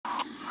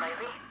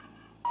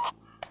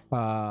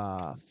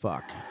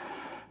Fuck.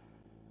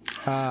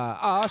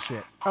 Oh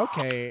shit.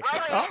 Okay.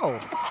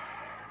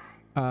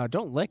 Oh.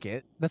 Don't lick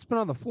it. That's been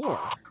on the floor.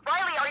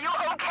 Riley, are you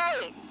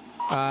okay?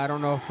 I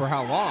don't know for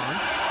how long.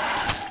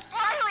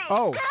 Riley!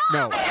 Oh,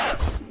 no.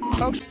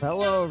 Oh,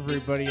 hello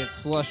everybody, it's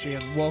Slushy,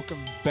 and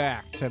welcome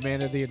back to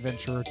Man of the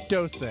Adventurer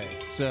Dose.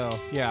 So,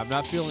 yeah, I'm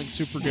not feeling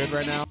super good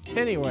right now.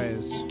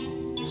 Anyways,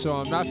 so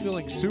I'm not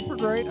feeling super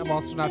great, I'm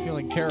also not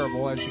feeling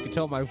terrible. As you can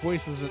tell, my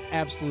voice is an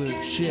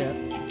absolute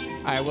shit.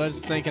 I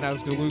was thinking I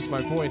was going to lose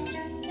my voice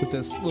with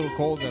this little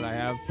cold that I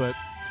have, but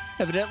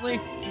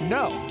evidently,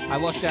 no, I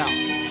lucked out.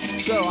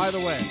 So, either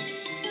way,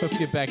 let's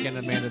get back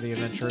into Man of the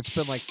Adventurer. It's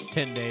been like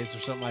 10 days or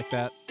something like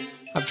that.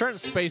 I'm trying to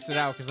space it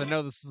out because I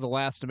know this is the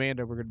last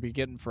Amanda we're going to be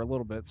getting for a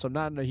little bit, so I'm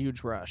not in a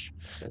huge rush.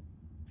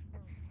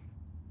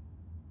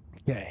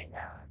 Okay.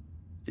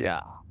 Yeah.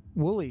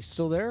 Wooly's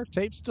still there?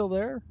 Tape's still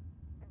there?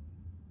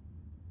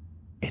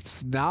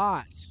 It's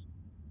not.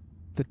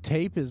 The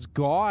tape is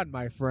gone,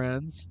 my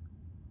friends.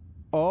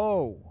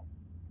 Oh.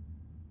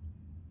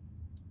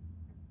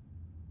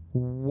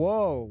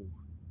 Whoa.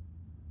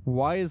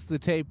 Why is the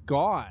tape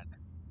gone?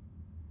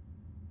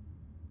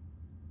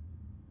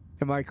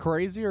 Am I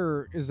crazy,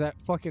 or is that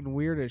fucking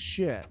weird as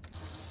shit?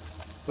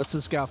 What's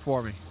this got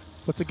for me?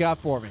 What's it got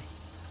for me?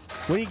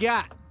 What do you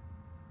got?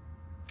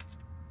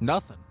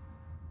 Nothing.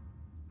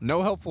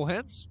 No helpful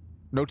hints?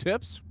 No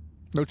tips?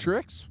 No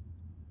tricks?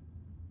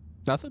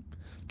 Nothing?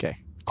 Okay,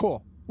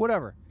 cool.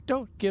 Whatever.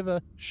 Don't give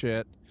a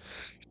shit.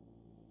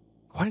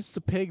 Why is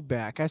the pig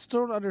back? I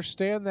still don't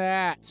understand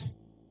that.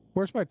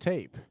 Where's my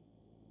tape?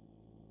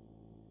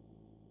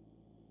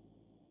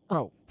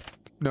 Oh,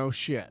 no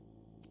shit.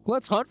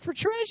 Let's hunt for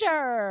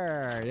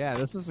treasure! Yeah,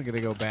 this isn't going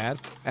to go bad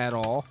at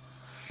all.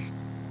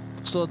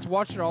 So let's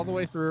watch it all the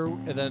way through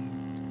and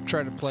then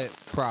try to play it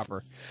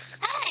proper.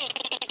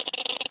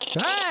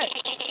 Hey!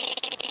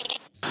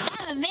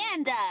 I'm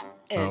Amanda.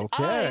 And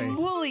Okay. I'm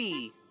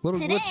Wooly. Little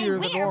Today glitchier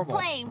than we are normal.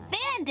 playing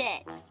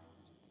bandits.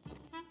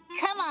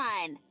 Come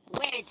on,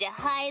 where did you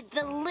hide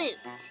the loot?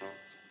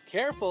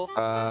 Careful,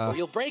 or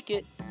you'll break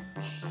it.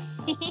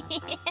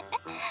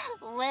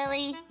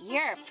 Willie,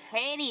 you're a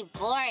pretty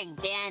boring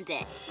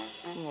bandit.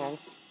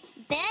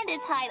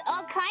 Bandits hide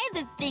all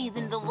kinds of things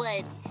in the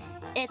woods.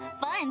 It's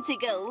fun to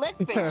go look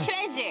for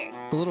treasure.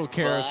 The little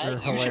carrots are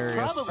But you should hilarious.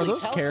 Are probably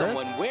those tell carrots?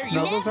 someone where you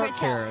No, Never those aren't tell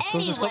carrots.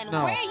 Those are anyone something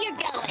else. where you're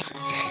going.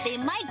 They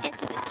might get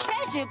to the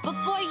treasure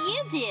before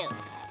you do.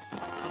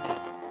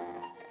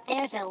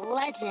 There's a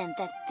legend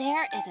that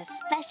there is a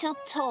special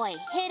toy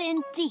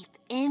hidden deep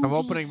in I'm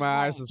opening these my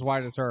eyes woods. as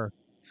wide as her.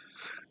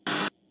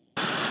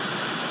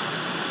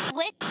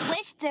 Which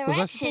I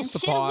direction supposed to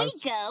should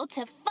pause? we go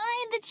to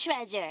find the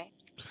treasure?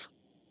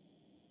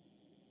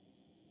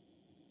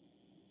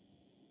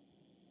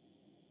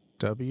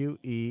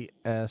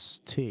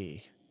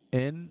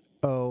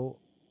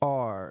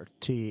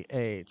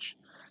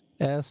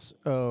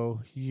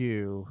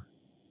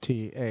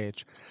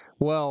 WESTNORTHSOUTH.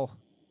 Well,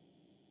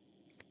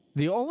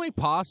 the only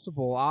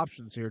possible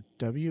options here,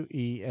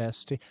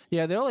 WEST.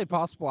 Yeah, the only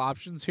possible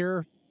options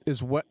here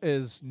is what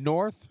is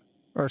north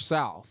or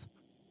south.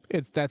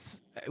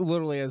 That's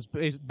literally as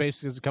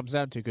basic as it comes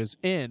down to, because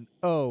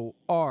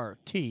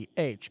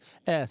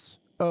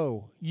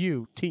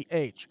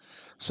NORTHSOUTH.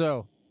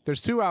 So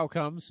there's two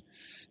outcomes,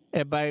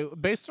 and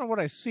based on what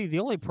I see, the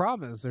only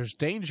problem is there's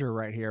danger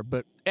right here.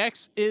 But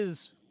X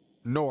is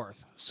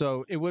north,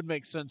 so it would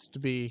make sense to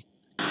be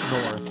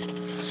north.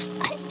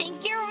 I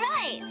think you're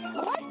right.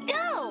 Let's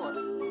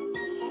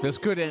go. This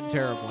could end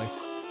terribly.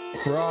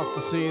 We're off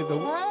to see the.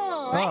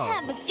 Oh, I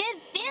have a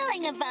good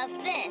feeling about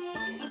this.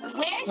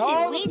 Where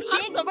should we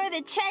dig for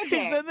the treasure?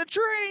 He's in the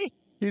tree.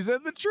 He's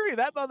in the tree.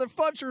 That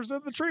motherfucker's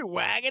in the tree,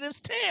 wagging his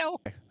tail.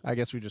 I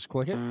guess we just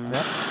click it.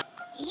 Yep.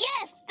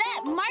 Yes,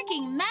 that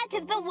marking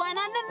matches the one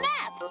on the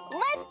map.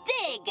 Let's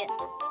dig.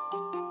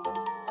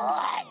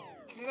 Oh,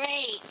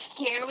 great.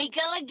 Here we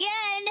go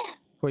again.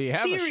 Well, you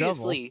have a shovel.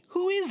 Seriously,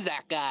 who is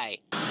that guy?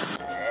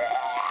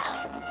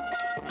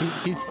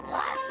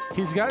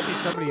 He's got to be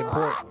somebody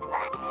important.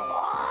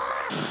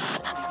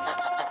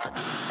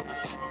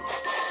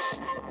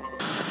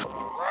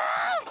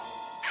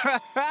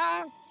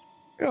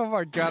 Oh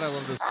my god, I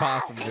love this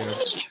possum, dude.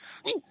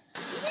 He's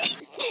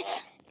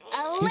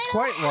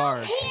quite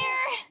large.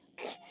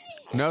 Here.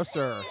 No,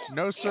 sir.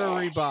 No,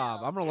 sir,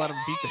 Bob. I'm gonna let him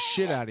beat the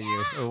shit out of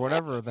you, or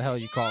whatever the hell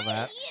you call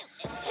that.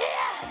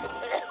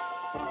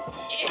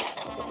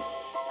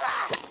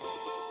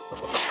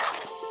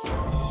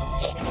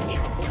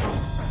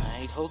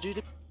 I told you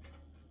to.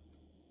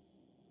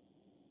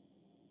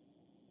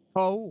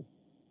 Oh.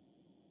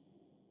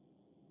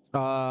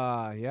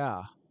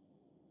 Yeah.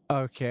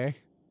 Okay.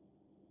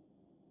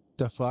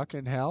 The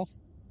fucking hell?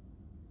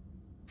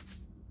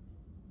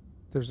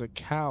 There's a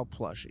cow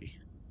plushie.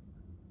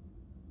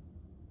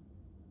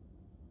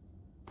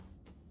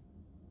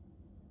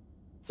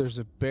 There's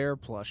a bear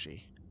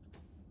plushie.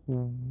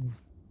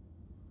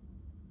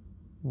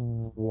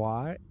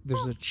 Why?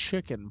 There's a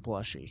chicken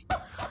plushie.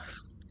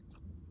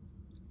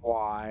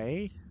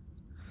 Why?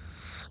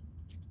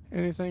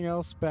 Anything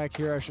else back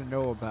here I should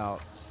know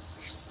about?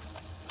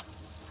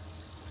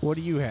 What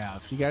do you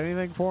have? You got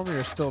anything for me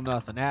or still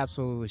nothing?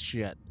 Absolutely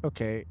shit.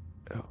 Okay.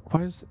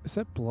 Why is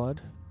that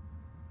blood?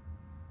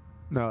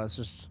 No, it's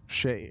just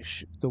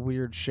the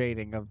weird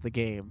shading of the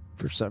game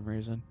for some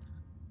reason.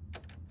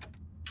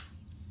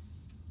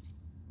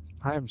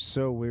 I am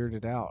so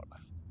weirded out.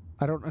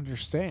 I don't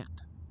understand.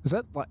 Is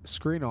that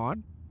screen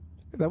on?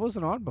 That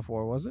wasn't on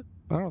before, was it?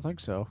 I don't think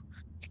so.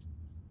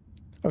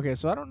 Okay,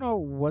 so I don't know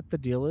what the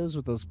deal is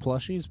with those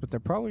plushies, but they're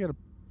probably gonna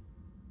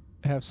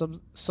have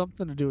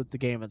something to do with the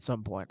game at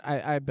some point.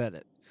 I bet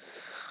it.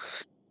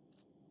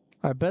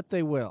 I bet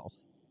they will.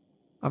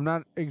 I'm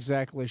not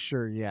exactly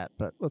sure yet,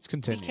 but let's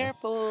continue. Be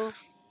careful.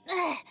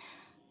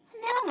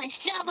 Now my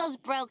shovel's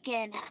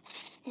broken.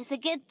 It's a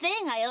good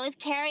thing I always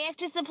carry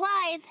extra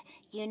supplies.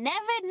 You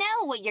never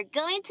know what you're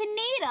going to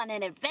need on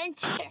an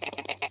adventure.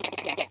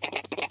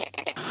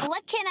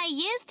 What can I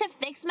use to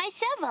fix my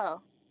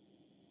shovel?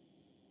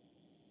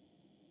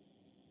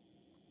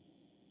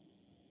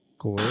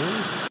 Glue?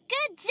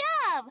 Good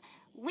job!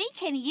 We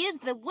can use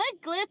the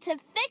wood glue to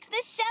fix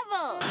the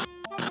shovel.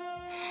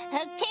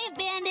 Okay,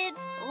 bandits,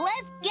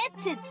 let's get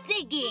to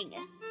digging.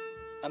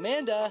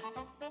 Amanda,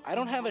 I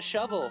don't have a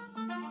shovel.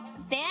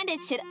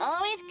 Bandits should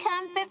always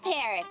come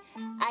prepared.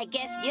 I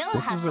guess you'll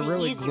This have is a to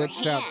really use your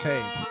glitched out hands.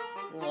 tape.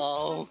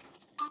 Whoa.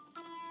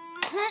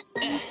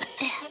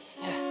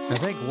 I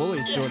think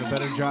Wooly's doing a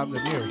better job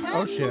than you.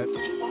 Oh shit.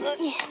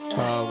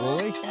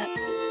 Wooly?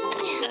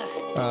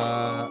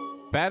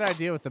 Bad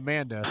idea with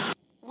Amanda.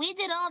 We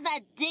did all that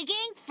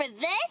digging for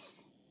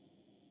this?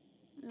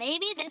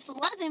 Maybe this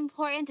was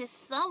important to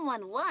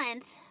someone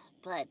once,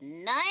 but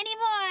not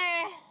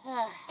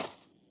anymore.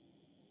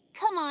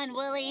 Come on,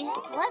 Willie.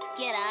 Let's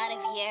get out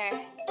of here.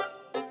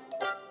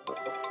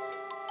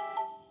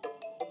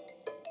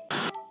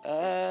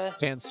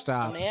 Can't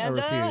stop.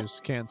 Amanda? I refuse.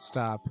 Can't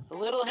stop. A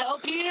little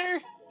help here?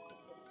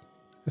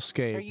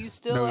 Escape. Are you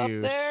still no up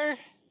use. there?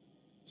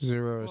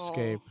 Zero Oh.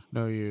 escape.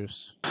 No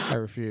use. I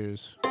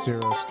refuse.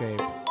 Zero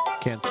escape.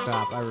 Can't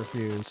stop. I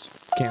refuse.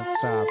 Can't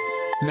stop.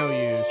 No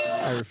use.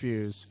 I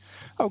refuse.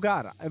 Oh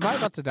god, am I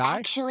about to die?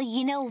 Actually,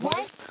 you know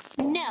what?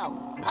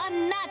 No,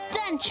 I'm not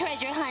done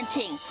treasure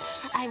hunting.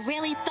 I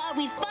really thought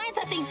we'd find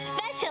something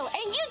special,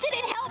 and you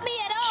didn't help me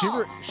at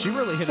all. She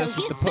really hit us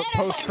with the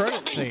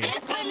post-credit scene.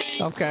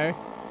 Okay.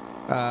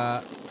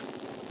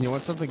 You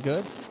want something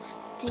good?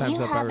 Do Time's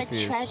you up, I have a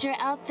refuse. treasure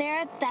out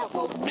there that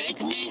will make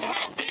me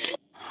happy?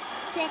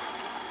 Tick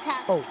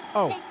tock.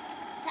 Oh, Tick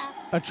tock.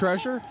 a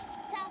treasure?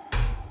 Tock.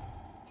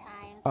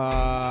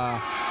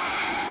 Time.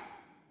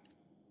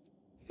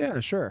 Yeah,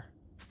 sure.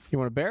 You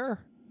want a bear?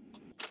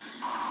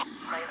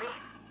 Maybe.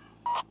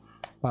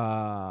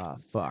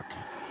 Fuck.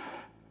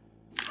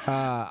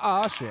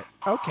 Oh shit.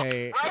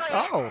 Okay.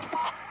 Oh.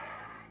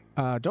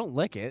 Don't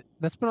lick it.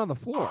 That's been on the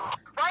floor.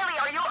 Riley,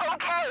 are you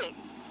okay?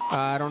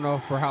 I don't know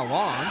for how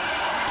long.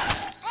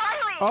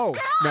 Riley! Oh,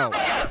 get no. out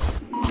there!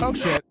 Oh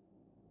shit.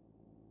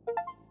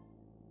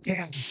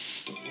 Yeah.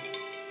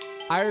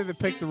 I either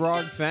picked the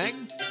wrong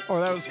thing, or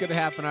that was gonna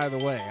happen either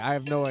way. I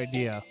have no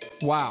idea.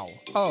 Wow.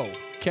 Oh,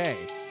 okay.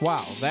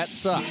 Wow, that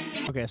sucked.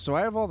 Okay, so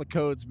I have all the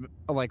codes,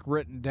 like,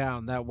 written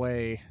down. That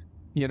way,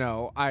 you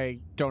know, I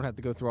don't have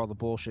to go through all the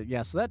bullshit.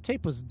 Yeah, so that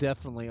tape was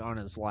definitely on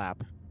his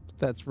lap.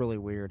 That's really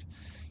weird.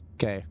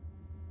 Okay.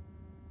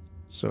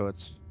 So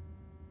it's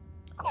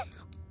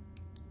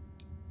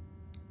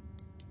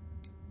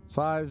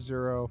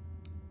 5-0.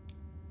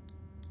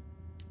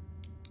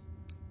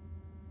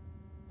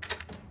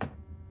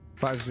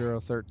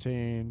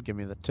 5013. Give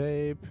me the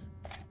tape.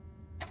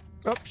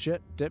 Oh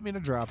shit! Didn't mean to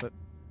drop it.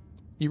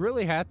 You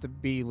really have to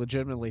be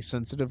legitimately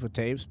sensitive with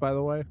tapes, by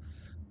the way.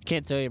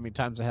 Can't tell you how many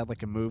times I had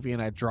like a movie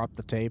and I dropped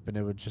the tape and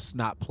it would just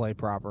not play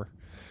proper.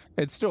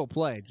 It'd still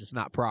play, just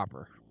not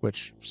proper,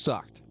 which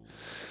sucked.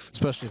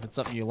 Especially if it's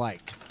something you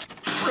liked.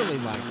 Really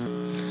liked.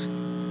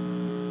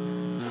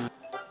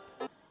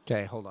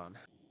 Okay, hold on.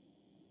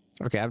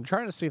 Okay, I'm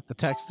trying to see if the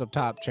text up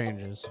top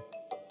changes.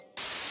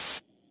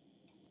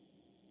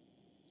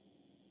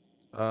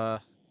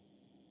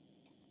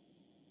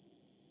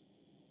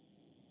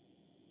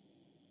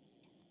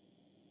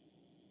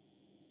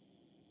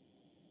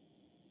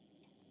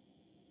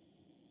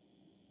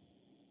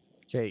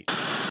 Kate.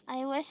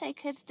 I wish I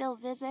could still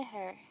visit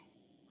her.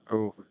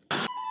 Oh.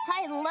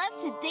 I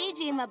love to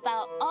daydream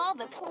about all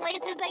the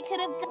places I could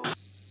have gone.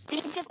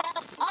 Think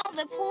about all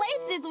the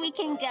places we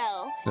can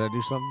go. Did I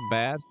do something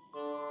bad?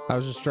 I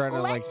was just trying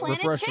to Let's like plan a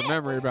refresh your trip.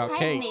 memory about I've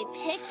Kate. made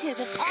pictures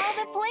of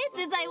all the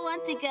places I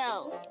want to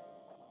go.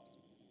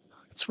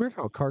 It's weird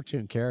how a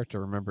cartoon character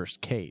remembers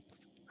Kate.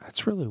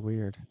 That's really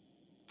weird.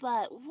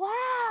 But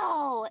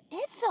wow,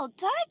 it's so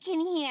dark in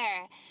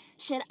here.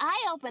 Should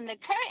I open the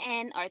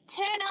curtain or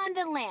turn on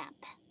the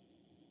lamp?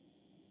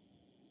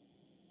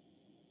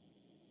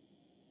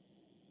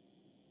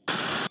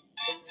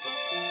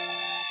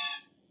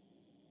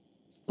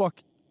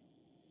 Fuck.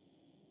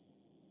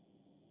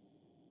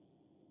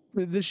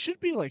 This should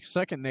be like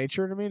second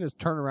nature to me to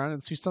turn around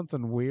and see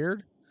something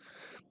weird.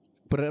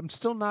 But I'm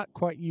still not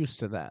quite used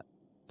to that.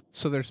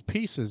 So there's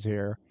pieces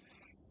here.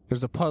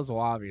 There's a puzzle,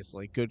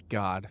 obviously. Good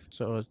God.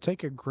 So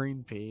take a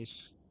green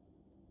piece.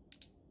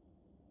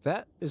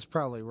 That is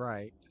probably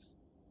right.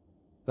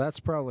 That's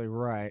probably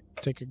right.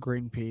 Take a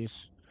green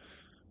piece.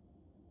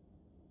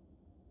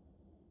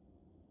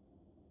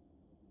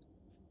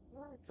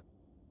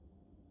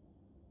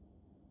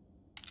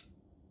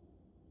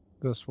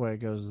 This way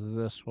goes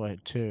this way,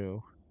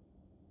 too.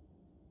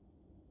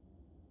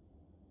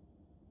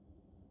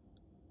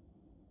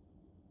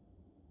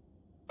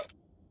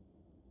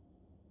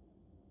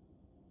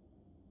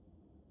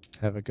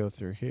 Have it go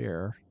through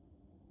here.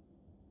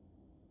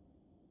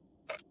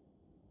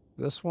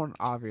 This one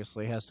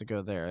obviously has to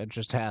go there. It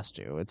just has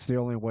to. It's the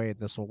only way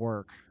this will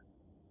work.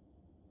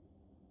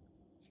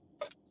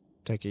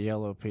 Take a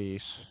yellow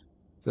piece.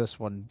 This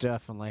one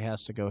definitely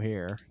has to go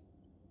here.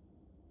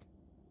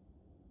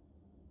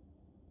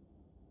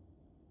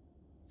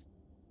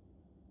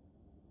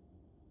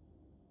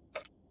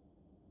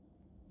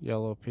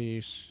 Yellow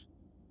piece.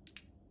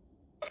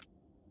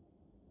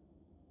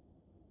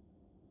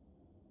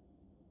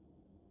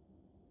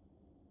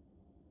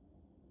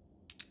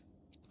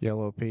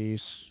 Yellow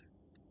piece.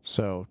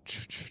 So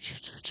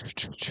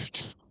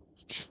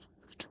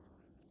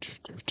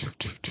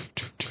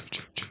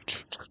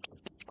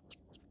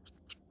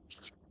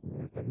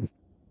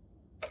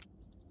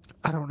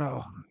I don't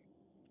know.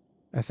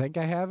 I think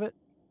I have it.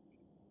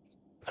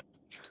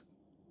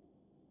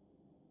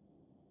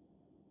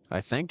 I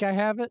think I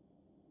have it.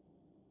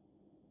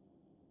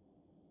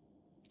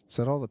 Is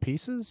that all the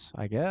pieces?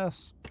 I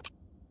guess.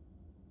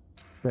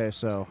 Okay,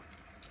 so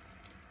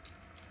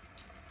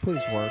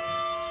please work.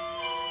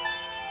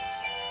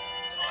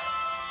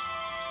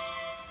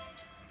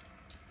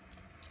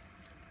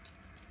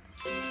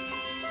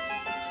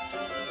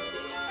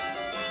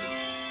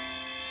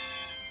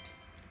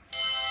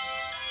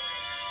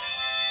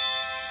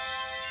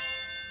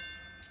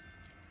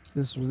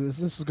 This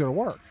is gonna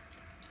work.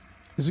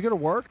 Is it gonna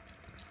work?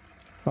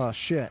 Oh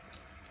shit.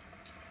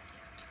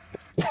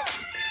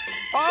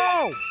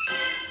 Oh!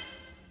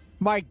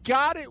 My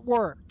God, it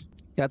worked!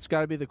 That's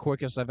gotta be the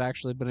quickest I've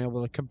actually been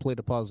able to complete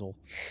a puzzle.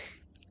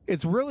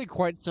 It's really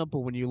quite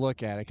simple when you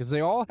look at it, because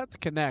they all have to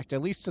connect,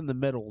 at least in the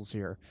middles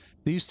here.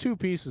 These two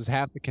pieces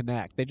have to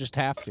connect. They just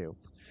have to.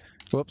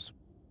 Whoops.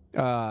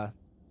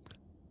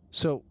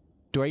 So,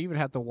 do I even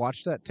have to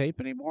watch that tape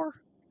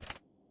anymore?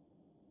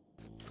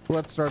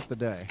 Let's start the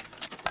day.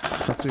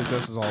 Let's see what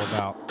this is all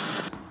about.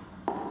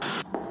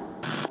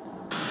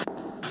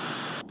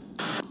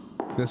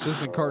 This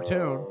isn't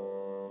cartoon.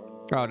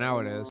 Oh, now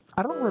it is.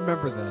 I don't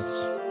remember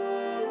this. Good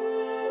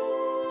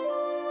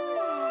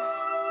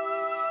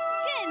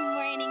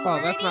morning, Oh,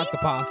 that's Birdie. not the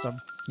possum.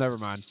 Never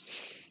mind.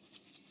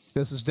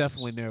 This is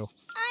definitely new.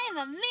 I'm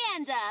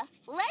Amanda.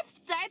 Let's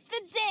start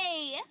the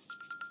day.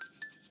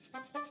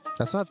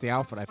 That's not the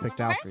outfit I picked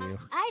out for First, you.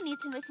 I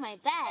need to make my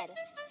bed.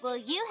 Will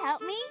you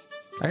help me?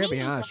 I gotta We be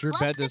need to honest, your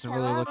fluff bed the doesn't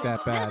really pillows look that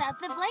and bad. smooth out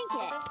the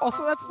blanket.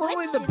 Also, that's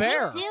literally What the should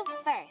bear. we do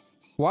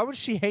first? Why would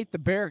she hate the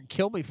bear and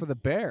kill me for the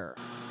bear?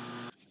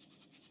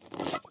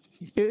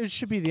 It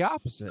should be the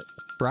opposite,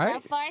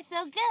 right? So far,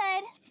 so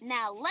good.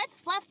 Now let's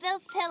fluff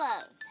those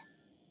pillows.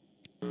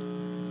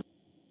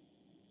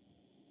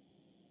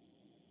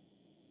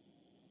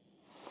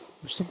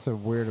 There's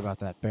something weird about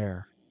that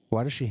bear.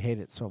 Why does she hate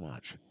it so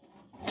much?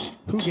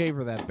 Who gave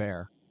her that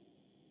bear?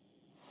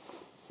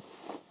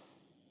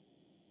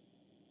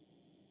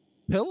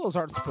 Pillows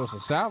aren't supposed to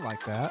sound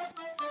like that.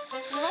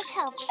 Look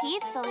how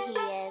peaceful he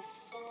is.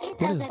 He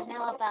What is- doesn't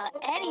know about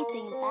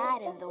anything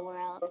bad in the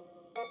world.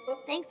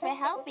 Thanks for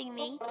helping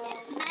me.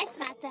 It's nice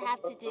not to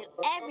have to do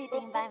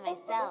everything by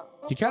myself.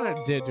 You kind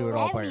of did do it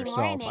all by Every yourself.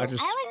 morning, I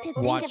just I like to think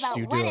watched about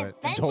you what do it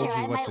and told adventure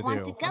you I what might to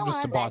want do. to go I'm just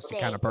a on that bossy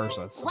kind day. of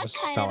person. That's What just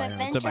kind how of I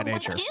am. It's in adventure my would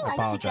nature. you I like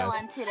apologize.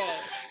 to go on today?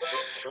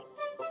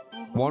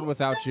 One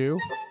without you,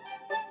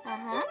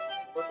 Uh-huh.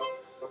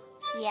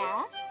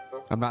 Yeah?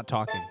 I'm not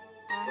talking.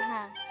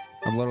 Uh-huh.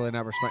 I'm literally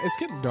not responding. It's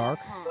getting dark.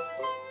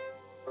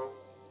 Uh-huh.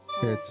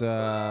 It's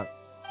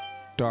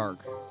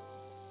dark.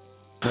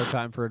 No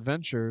time for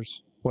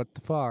adventures. What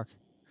the fuck?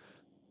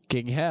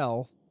 King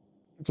hell.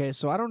 Okay,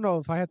 so I don't know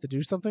if I have to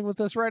do something with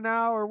this right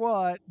now or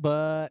what,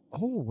 but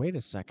oh, wait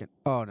a second.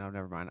 Oh no,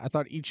 never mind. I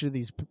thought each of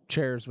these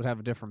chairs would have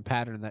a different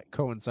pattern that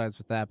coincides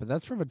with that, but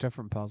that's from a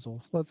different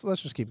puzzle. Let's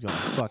just keep going.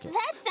 Fuck it.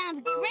 That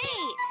sounds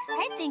great!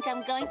 I think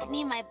I'm going to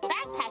need my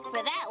backpack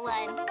for that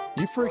one.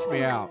 You freaked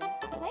me out.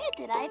 Where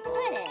did I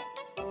put it?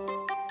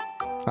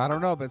 I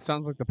don't know, but it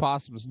sounds like the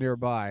possum's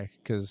nearby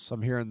because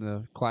I'm hearing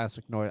the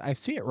classic noise. I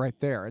see it right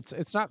there.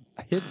 It's not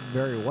hidden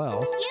very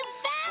well. You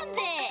found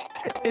it!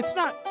 It's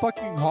not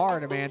fucking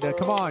hard, Amanda.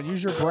 Come on,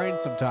 use your brain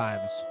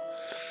sometimes.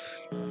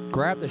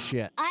 Grab the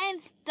shit. I'm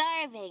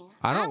starving.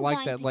 I don't I'm like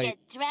going that, to like, get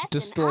dressed and I'll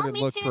distorted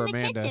meet look you for in the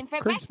Amanda. kitchen for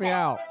Creeps me breakfast.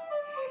 out.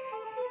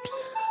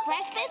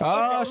 Breakfast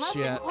Oh, is the most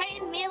shit.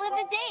 important meal of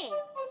the day.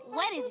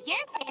 What is your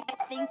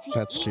favorite thing to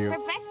That's eat cute. for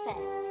breakfast?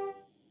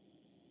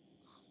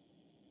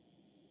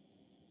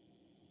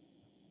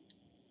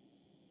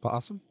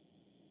 Possum?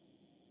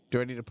 Do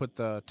I need to put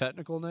the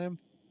technical name?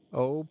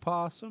 Oh,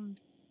 possum?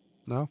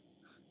 No?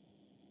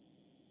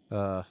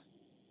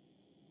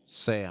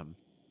 Sam.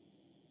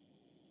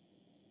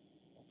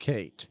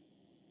 Kate.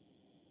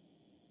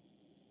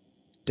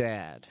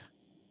 Dad.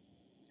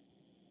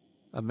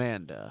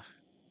 Amanda.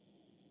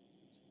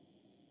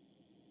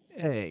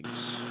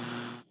 Eggs.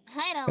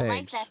 I don't like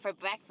Eggs. that for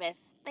breakfast,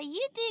 but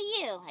you do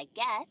you, I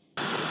guess.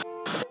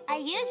 I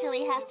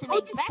usually have to make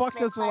What the fuck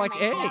breakfast doesn't by like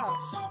myself.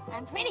 eggs?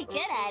 I'm pretty good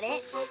at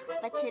it,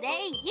 but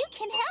today you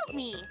can help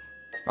me.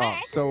 Oh,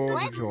 First, so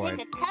let's overjoyed.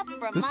 pick a cup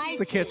from This my is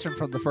the kitchen juice.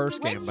 from the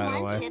first Which game, by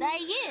the one way. should I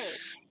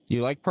use?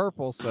 You like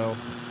purple, so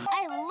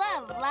I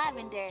love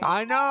lavender.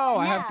 I know.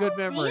 I have Now, good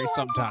do you memory want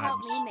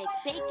sometimes. to help me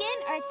make bacon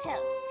or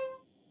toast?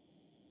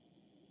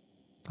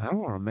 I don't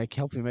want to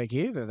help you make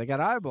either. They got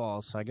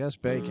eyeballs. I guess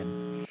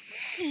bacon.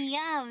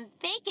 Yum,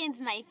 bacon's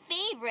my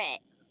favorite.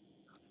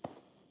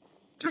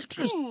 Just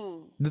Hmm.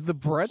 did the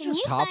bread Can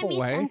just you top find me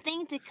away?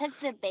 something to cook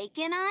the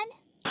bacon on?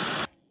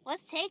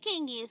 What's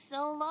taking you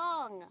so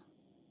long?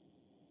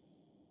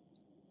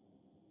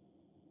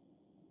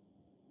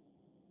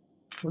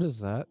 What is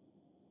that?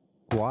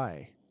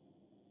 Why?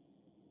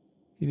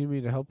 You need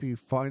me to help you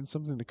find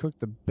something to cook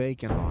the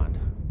bacon on.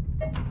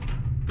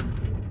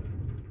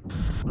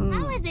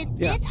 How is it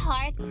yeah. this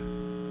hard?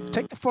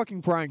 Take the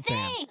fucking frying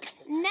pan. Thanks!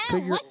 Now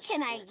Figure- what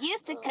can I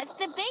use to cook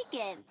the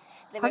bacon?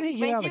 The How do you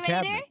get out of the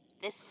refrigerator, cabinet?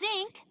 the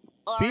sink,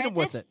 or Beat 'em the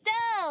with it.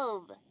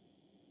 stove?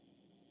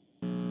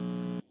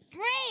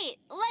 Great!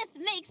 Let's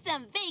make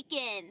some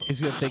bacon! He's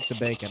gonna take the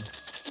bacon.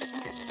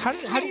 How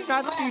do you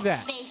not see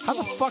that? How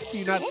the fuck do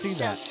you not see It's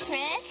that? so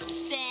crisp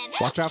and...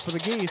 Watch out for the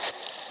geese.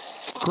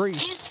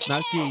 Grease,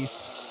 not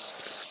geese.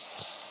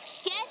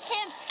 Get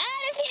him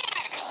out of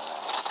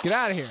here! Get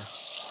out of here.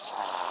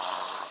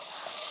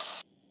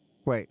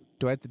 Wait,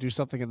 do I have to do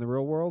something in the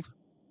real world?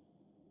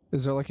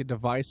 Is there like a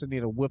device I need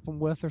to whip them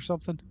with or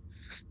something?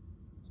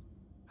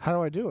 How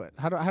do I do it?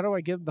 How do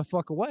I get them the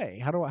fuck away?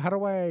 How do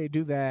I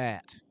do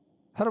that?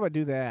 How do I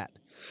do that?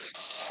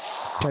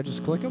 Can I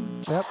just click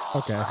them? Yep.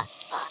 Okay.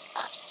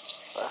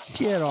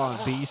 Get on,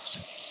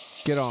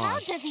 beast. Get How on.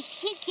 does he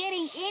keep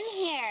getting in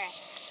here?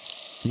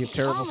 You have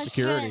terrible Almost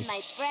security. ruined my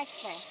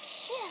breakfast.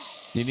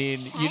 You need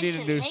a Time to new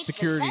make the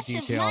security best of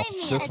detail. my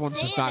This meal. one's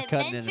just Save not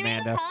cutting it, adventure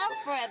Amanda. Cup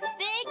for a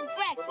big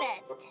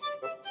breakfast.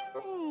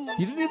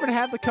 You didn't even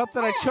have the cup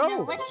that I I don't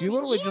know what chose. to You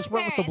literally eat just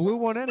went with the first. blue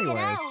one It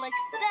anyways. all looks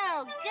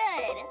so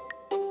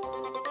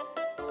good.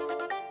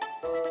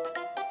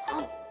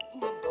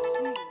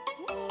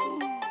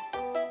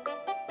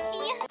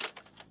 Yeah.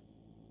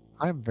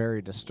 I'm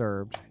very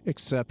disturbed.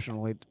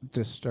 Exceptionally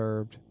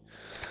disturbed.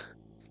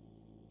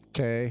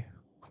 Okay.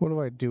 What do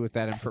I do with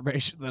that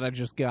information that I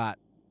just got?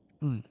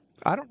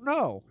 I don't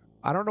know.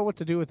 I don't know what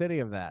to do with any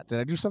of that. Did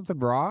I do something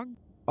wrong?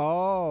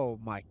 Oh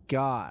my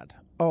god.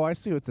 Oh, I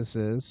see what this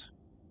is.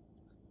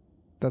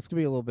 That's going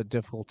to be a little bit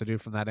difficult to do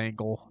from that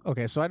angle.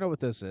 Okay, so I know what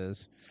this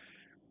is.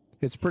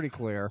 It's pretty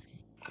clear.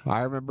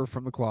 I remember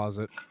from the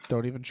closet.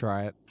 Don't even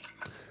try it.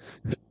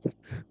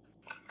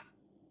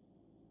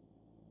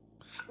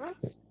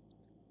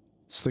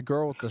 It's the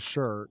girl with the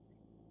shirt.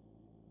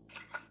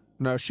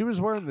 No, she was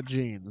wearing the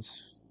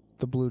jeans.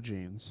 The blue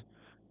jeans.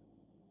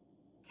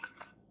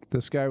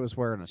 This guy was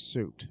wearing a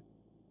suit.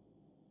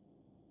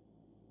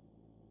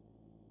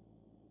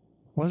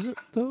 Was it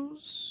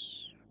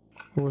those?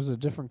 Or was it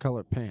different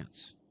colored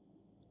pants?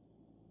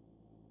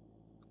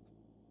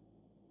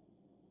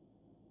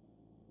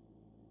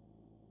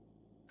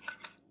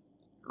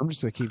 I'm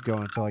just going to keep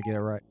going until I get it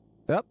right.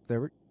 Yep,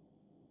 there we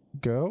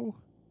go.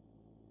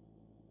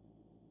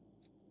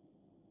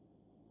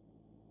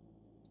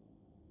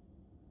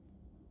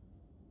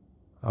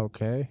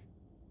 Okay.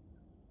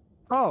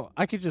 Oh,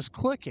 I could just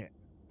click it.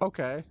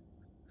 Okay.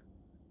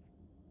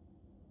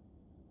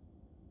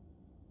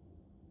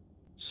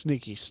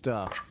 Sneaky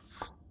stuff.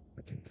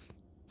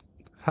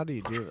 How do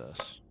you do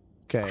this?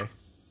 Okay.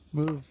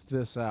 Move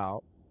this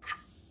out.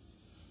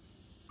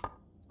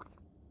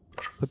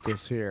 Put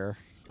this here.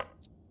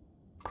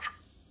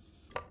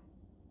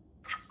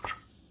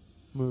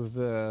 Move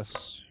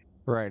this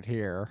right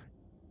here.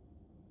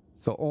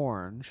 The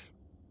orange.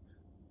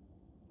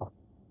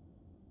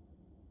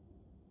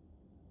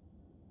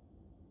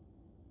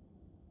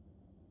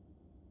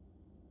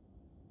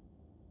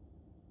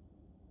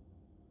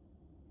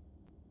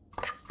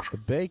 The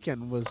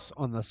bacon was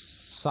on the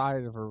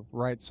side of her,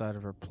 right side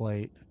of her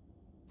plate.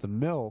 The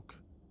milk.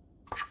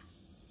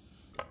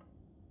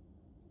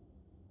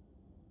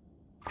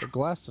 The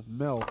glass of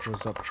milk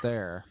was up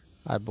there,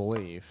 I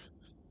believe.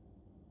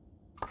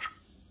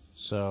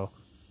 So.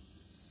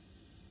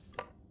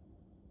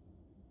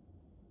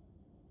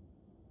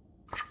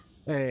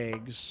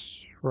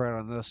 Eggs right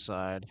on this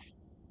side.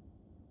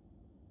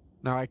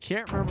 Now I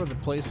can't remember the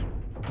place.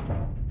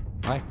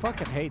 I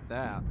fucking hate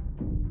that.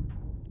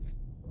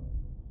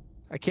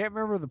 I can't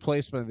remember the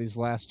placement of these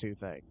last two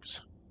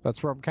things.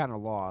 That's where I'm kind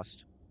of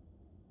lost.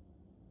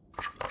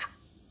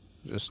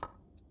 Just...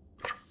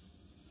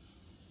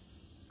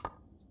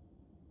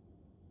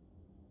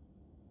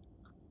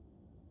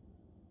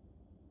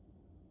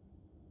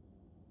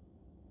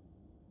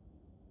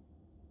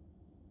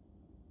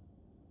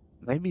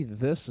 maybe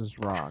this is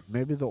wrong.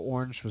 Maybe the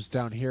orange was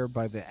down here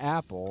by the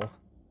apple.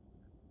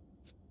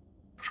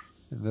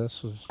 And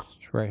this was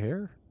right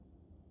here?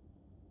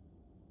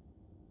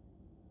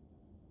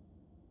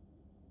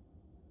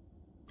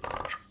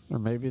 Or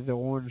maybe the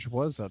orange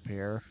was up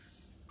here.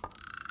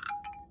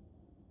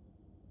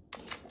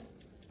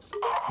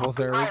 Well,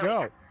 there we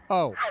go.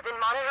 Oh. I've been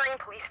monitoring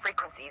police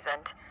frequencies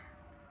and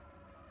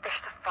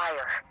there's a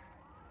fire.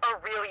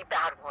 A really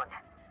bad one.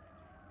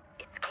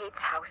 It's Kate's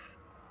house.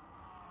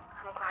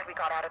 I'm glad we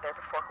got out of there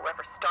before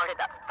whoever started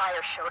that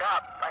fire showed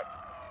up, but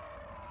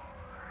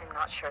I'm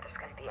not sure there's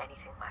going to be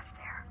anything left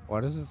there.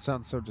 Why does it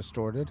sound so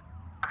distorted?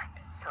 I'm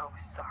so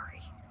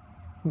sorry.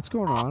 What's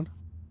going on?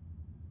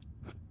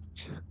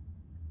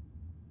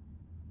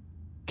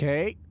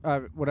 Kate,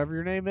 whatever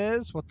your name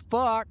is, what the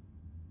fuck?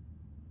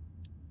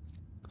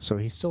 So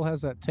he still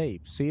has that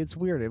tape. See, it's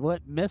weird. It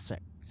went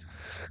missing.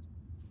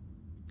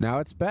 Now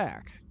it's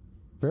back.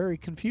 Very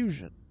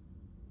confusion.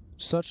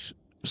 Such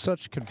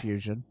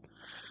confusion.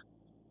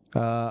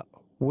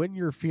 When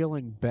you're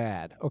feeling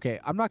bad. Okay,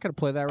 I'm not going to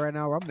play that right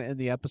now. I'm going to end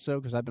the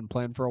episode because I've been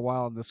playing for a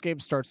while, and this game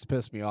starts to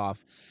piss me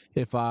off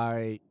if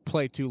I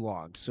play too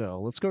long.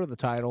 So let's go to the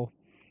title.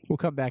 We'll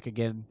come back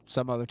again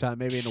some other time,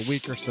 maybe in a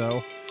week or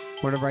so,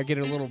 whenever I get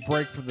a little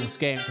break from this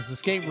game, because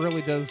this game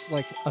really does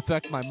like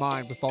affect my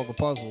mind with all the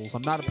puzzles.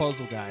 I'm not a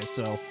puzzle guy,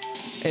 so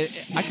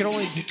I can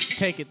only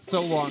take it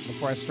so long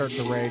before I start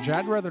to rage.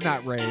 I'd rather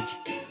not rage.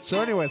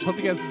 So anyways, hope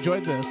you guys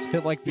enjoyed this.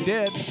 Hit like if you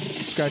did,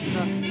 subscribe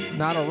if you're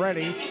not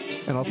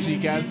already, and I'll see you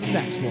guys in the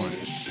next one.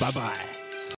 Bye-bye.